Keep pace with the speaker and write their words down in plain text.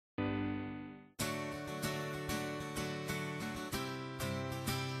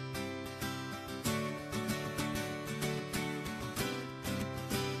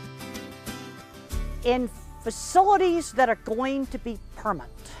In facilities that are going to be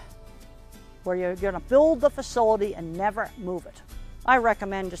permanent, where you're going to build the facility and never move it, I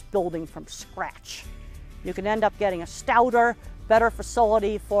recommend just building from scratch. You can end up getting a stouter, better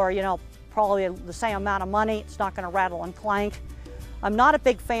facility for, probably the same amount of money. It's not going to rattle and clank. I'm not a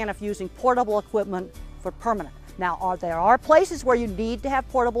big fan of using portable equipment for permanent. Now, there are places where you need to have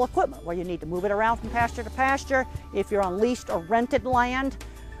portable equipment, where you need to move it around from pasture to pasture. If you're on leased or rented land,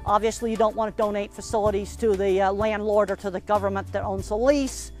 obviously you don't want to donate facilities to the landlord or to the government that owns the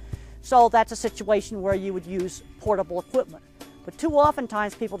lease. So that's a situation where you would use portable equipment. But too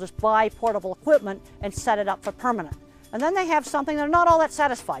oftentimes people just buy portable equipment and set it up for permanent. And then they have something they're not all that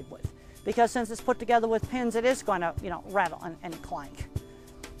satisfied with, because since it's put together with pins, it is going to, rattle and clank.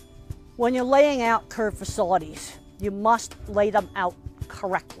 When you're laying out curved facilities, you must lay them out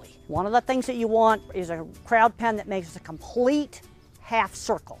correctly. One of the things that you want is a crowd pen that makes a complete half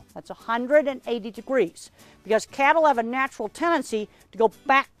circle. That's 180 degrees, because cattle have a natural tendency to go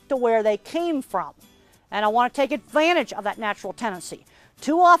back to where they came from. And I want to take advantage of that natural tendency.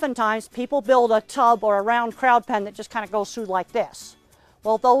 Too oftentimes people build a tub or a round crowd pen that just kind of goes through like this.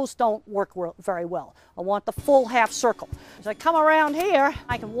 Well, those don't work very well. I want the full half circle. As I come around here,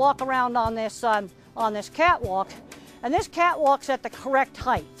 I can walk around on this catwalk, and this catwalk's at the correct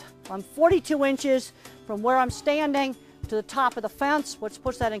height. I'm 42 inches from where I'm standing to the top of the fence, which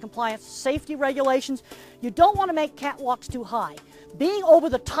puts that in compliance with safety regulations. You don't want to make catwalks too high. Being over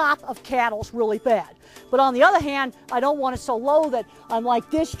the top of cattle is really bad. But on the other hand, I don't want it so low that I'm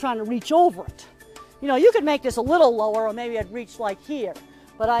like this trying to reach over it. You could make this a little lower, or maybe I'd reach like here.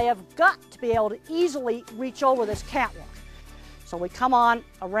 But I have got to be able to easily reach over this catwalk. So we come on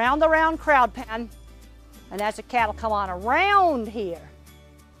around the round crowd pen, and as the cattle come on around here,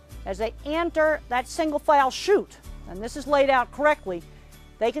 as they enter that single file chute, and this is laid out correctly,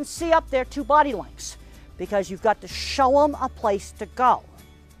 they can see up there 2 body lengths, because you've got to show them a place to go.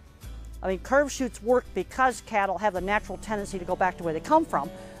 I mean, curved chutes work because cattle have the natural tendency to go back to where they come from.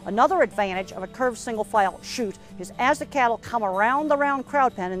 Another advantage of a curved single file chute is as the cattle come around the round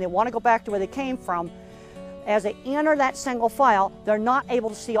crowd pen and they want to go back to where they came from, as they enter that single file, they're not able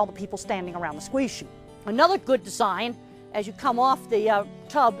to see all the people standing around the squeeze chute. Another good design, as you come off the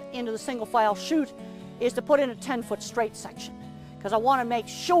tub into the single file chute, is to put in a 10-foot straight section, because I want to make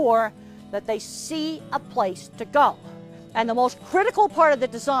sure that they see a place to go. And the most critical part of the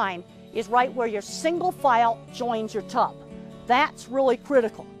design is right where your single file joins your tub. That's really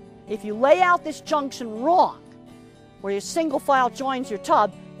critical. If you lay out this junction wrong, where your single file joins your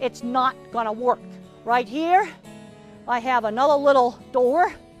tub, it's not going to work. Right here, I have another little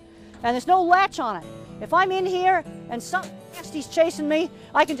door, and there's no latch on it. If I'm in here and some nasty's chasing me,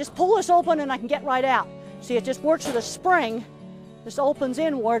 I can just pull this open and I can get right out. See, it just works with a spring. This opens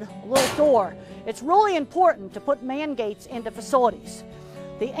inward, a little door. It's really important to put man gates into facilities.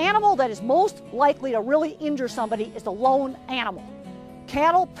 The animal that is most likely to really injure somebody is the lone animal.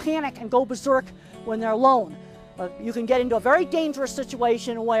 Cattle panic and go berserk when they're alone. You can get into a very dangerous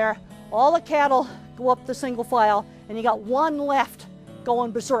situation where all the cattle go up the single file and you got one left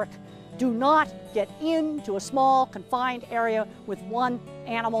going berserk. Do not get into a small confined area with one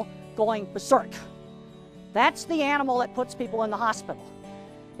animal going berserk. That's the animal that puts people in the hospital.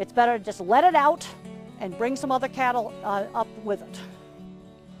 It's better to just let it out and bring some other cattle up with it.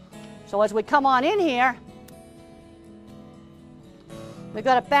 So as we come on in here, we've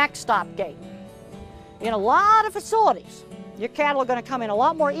got a backstop gate. In a lot of facilities, your cattle are going to come in a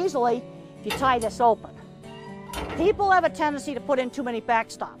lot more easily if you tie this open. People have a tendency to put in too many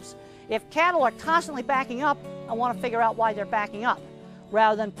backstops. If cattle are constantly backing up, I want to figure out why they're backing up,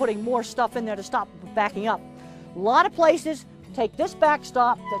 rather than putting more stuff in there to stop backing up. A lot of places take this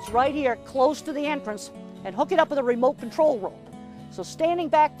backstop that's right here close to the entrance and hook it up with a remote control rope. So standing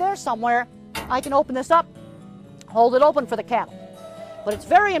back there somewhere, I can open this up, hold it open for the cattle. But it's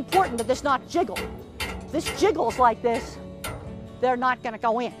very important that this not jiggle. If this jiggles like this, they're not going to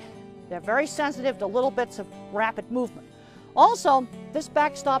go in. They're very sensitive to little bits of rapid movement. Also, this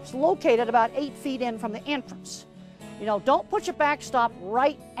backstop's located about 8 feet in from the entrance. Don't put your backstop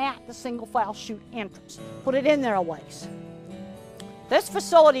right at the single file chute entrance. Put it in there a ways. This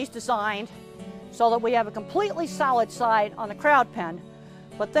facility is designed so that we have a completely solid side on the crowd pen,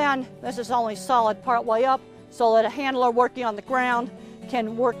 but then this is only solid part way up so that a handler working on the ground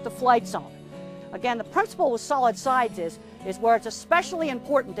can work the flight zone. Again, the principle with solid sides is where it's especially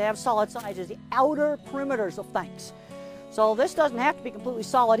important to have solid sides is the outer perimeters of things. So this doesn't have to be completely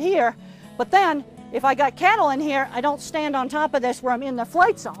solid here, but then if I got cattle in here, I don't stand on top of this where I'm in the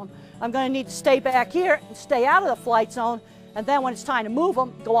flight zone. I'm going to need to stay back here and stay out of the flight zone, and then when it's time to move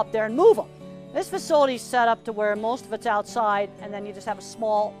them, go up there and move them. This facility is set up to where most of it's outside, and then you just have a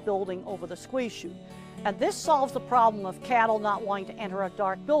small building over the squeeze chute. And this solves the problem of cattle not wanting to enter a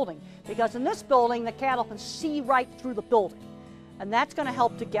dark building, because in this building, the cattle can see right through the building. And that's going to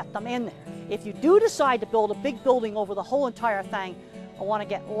help to get them in there. If you do decide to build a big building over the whole entire thing, I want to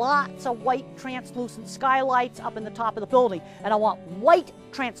get lots of white translucent skylights up in the top of the building. And I want white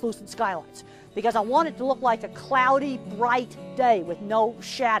translucent skylights, because I want it to look like a cloudy, bright day with no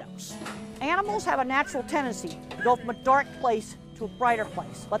shadows. Animals have a natural tendency to go from a dark place to a brighter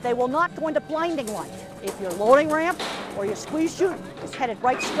place, but they will not go into blinding light. If your loading ramp or your squeeze chute is headed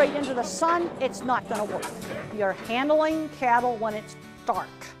right straight into the sun, it's not going to work. You're handling cattle when it's dark.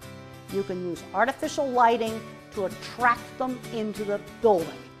 You can use artificial lighting to attract them into the building.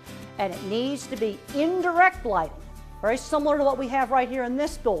 And it needs to be indirect lighting, very similar to what we have right here in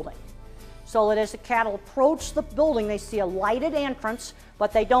this building. So that as the cattle approach the building, they see a lighted entrance,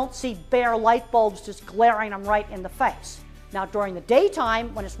 but they don't see bare light bulbs just glaring them right in the face. Now during the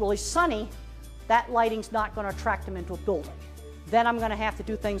daytime, when it's really sunny, that lighting's not going to attract them into a building. Then I'm going to have to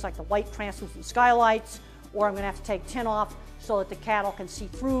do things like the white translucent skylights, or I'm going to have to take tin off so that the cattle can see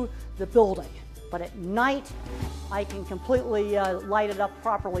through the building. But at night, I can completely light it up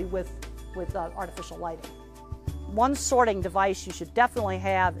properly with artificial lighting. One sorting device you should definitely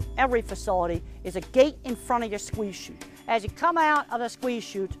have in every facility is a gate in front of your squeeze chute. As you come out of the squeeze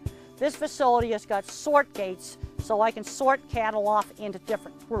chute, this facility has got sort gates, so I can sort cattle off into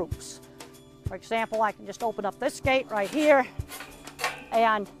different groups. For example, I can just open up this gate right here,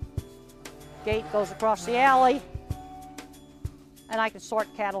 and gate goes across the alley, and I can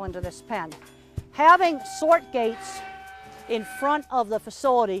sort cattle into this pen. Having sort gates in front of the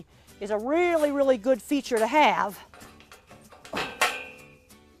facility is a really, really good feature to have,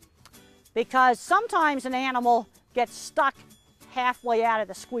 because sometimes an animal gets stuck halfway out of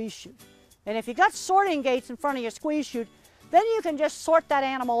the squeeze chute. And if you got sorting gates in front of your squeeze chute, then you can just sort that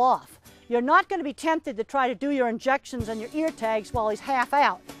animal off. You're not going to be tempted to try to do your injections and your ear tags while he's half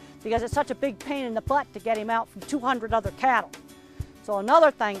out, because it's such a big pain in the butt to get him out from 200 other cattle. So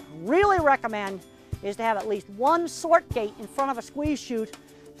another thing I really recommend is to have at least one sort gate in front of a squeeze chute,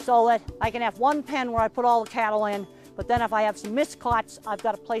 so that I can have one pen where I put all the cattle in, but then if I have some miscots, I've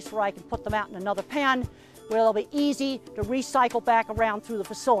got a place where I can put them out in another pen where they'll be easy to recycle back around through the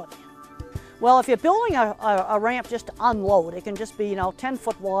facility. Well, if you're building a ramp just to unload, it can just be, 10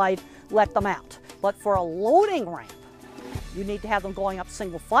 foot wide, let them out. But for a loading ramp, you need to have them going up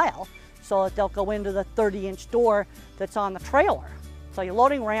single file so that they'll go into the 30-inch door that's on the trailer. So your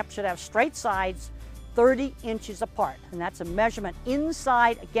loading ramp should have straight sides 30 inches apart, and that's a measurement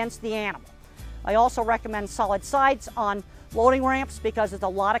inside against the animal. I also recommend solid sides on loading ramps because there's a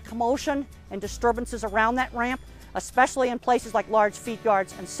lot of commotion and disturbances around that ramp, especially in places like large feed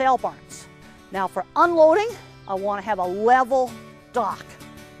yards and sale barns. Now for unloading, I want to have a level dock,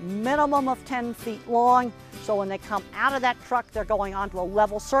 minimum of 10 feet long, so when they come out of that truck, they're going onto a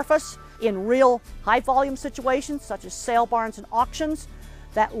level surface. In real high volume situations, such as sale barns and auctions,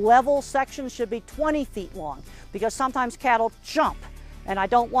 that level section should be 20 feet long, because sometimes cattle jump, and I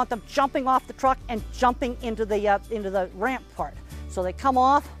don't want them jumping off the truck and jumping into the ramp part. So they come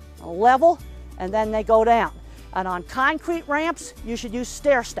off on a level, and then they go down. And on concrete ramps, you should use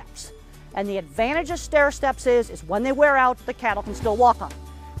stair steps. And the advantage of stair steps is when they wear out, the cattle can still walk on them.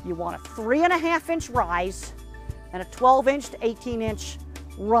 You want a 3.5-inch rise and a 12-inch to 18-inch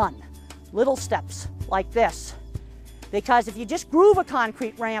run. Little steps like this. Because if you just groove a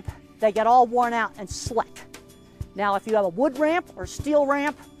concrete ramp, they get all worn out and slick. Now, if you have a wood ramp or steel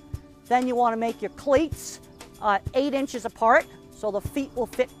ramp, then you want to make your cleats 8 inches apart, so the feet will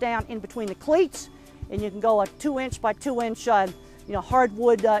fit down in between the cleats, and you can go a 2-inch by 2-inch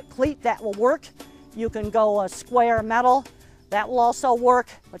hardwood cleat. That will work. You can go a square metal. That will also work,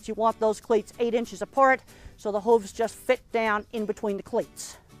 but you want those cleats 8 inches apart, so the hooves just fit down in between the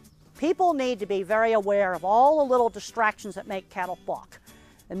cleats. People need to be very aware of all the little distractions that make cattle balk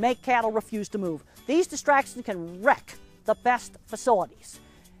and make cattle refuse to move. These distractions can wreck the best facilities.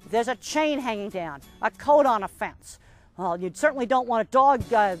 If there's a chain hanging down, a coat on a fence, well, you certainly don't want a dog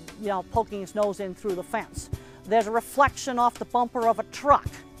poking his nose in through the fence. There's a reflection off the bumper of a truck.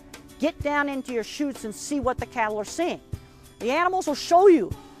 Get down into your chutes and see what the cattle are seeing. The animals will show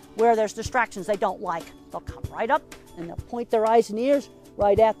you where there's distractions they don't like. They'll come right up and they'll point their eyes and ears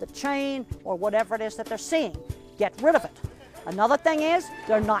right at the chain or whatever it is that they're seeing. Get rid of it. Another thing is,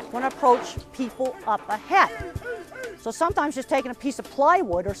 they're not going to approach people up ahead. So sometimes just taking a piece of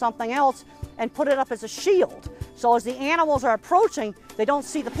plywood or something else and put it up as a shield. So as the animals are approaching, they don't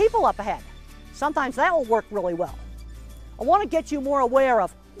see the people up ahead. Sometimes that will work really well. I want to get you more aware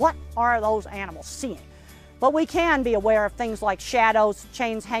of What are those animals seeing? But we can be aware of things like shadows,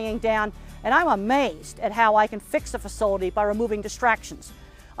 chains hanging down, and I'm amazed at how I can fix a facility by removing distractions.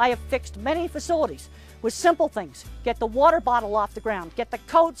 I have fixed many facilities with simple things. Get the water bottle off the ground, get the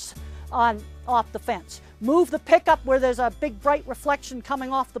coats off the fence, move the pickup where there's a big bright reflection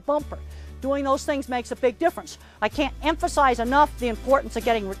coming off the bumper. Doing those things makes a big difference. I can't emphasize enough the importance of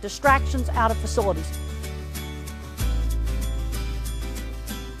getting distractions out of facilities.